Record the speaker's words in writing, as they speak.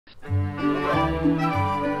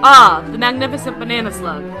Ah, the magnificent banana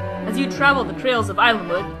slug. As you travel the trails of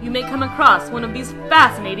Islandwood, you may come across one of these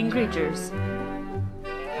fascinating creatures.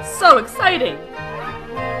 So exciting!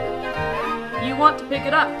 You want to pick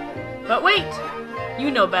it up. But wait! You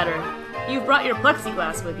know better. You've brought your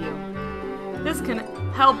plexiglass with you. This can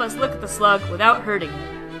help us look at the slug without hurting.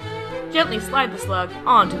 Gently slide the slug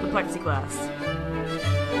onto the plexiglass.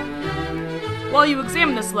 While you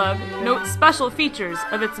examine the slug, note special features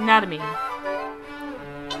of its anatomy.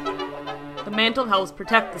 The mantle helps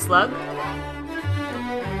protect the slug.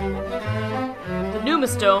 The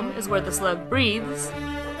pneumostome is where the slug breathes.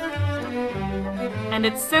 And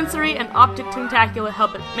its sensory and optic tentacula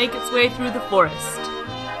help it make its way through the forest.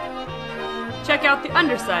 Check out the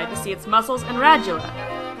underside to see its muscles and radula.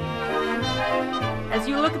 As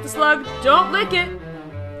you look at the slug, don't lick it!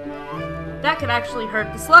 That could actually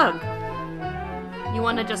hurt the slug. You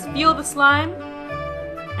want to just feel the slime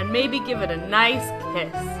and maybe give it a nice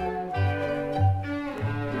kiss.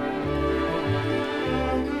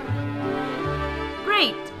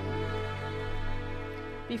 Great!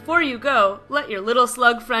 Before you go, let your little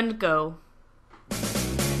slug friend go.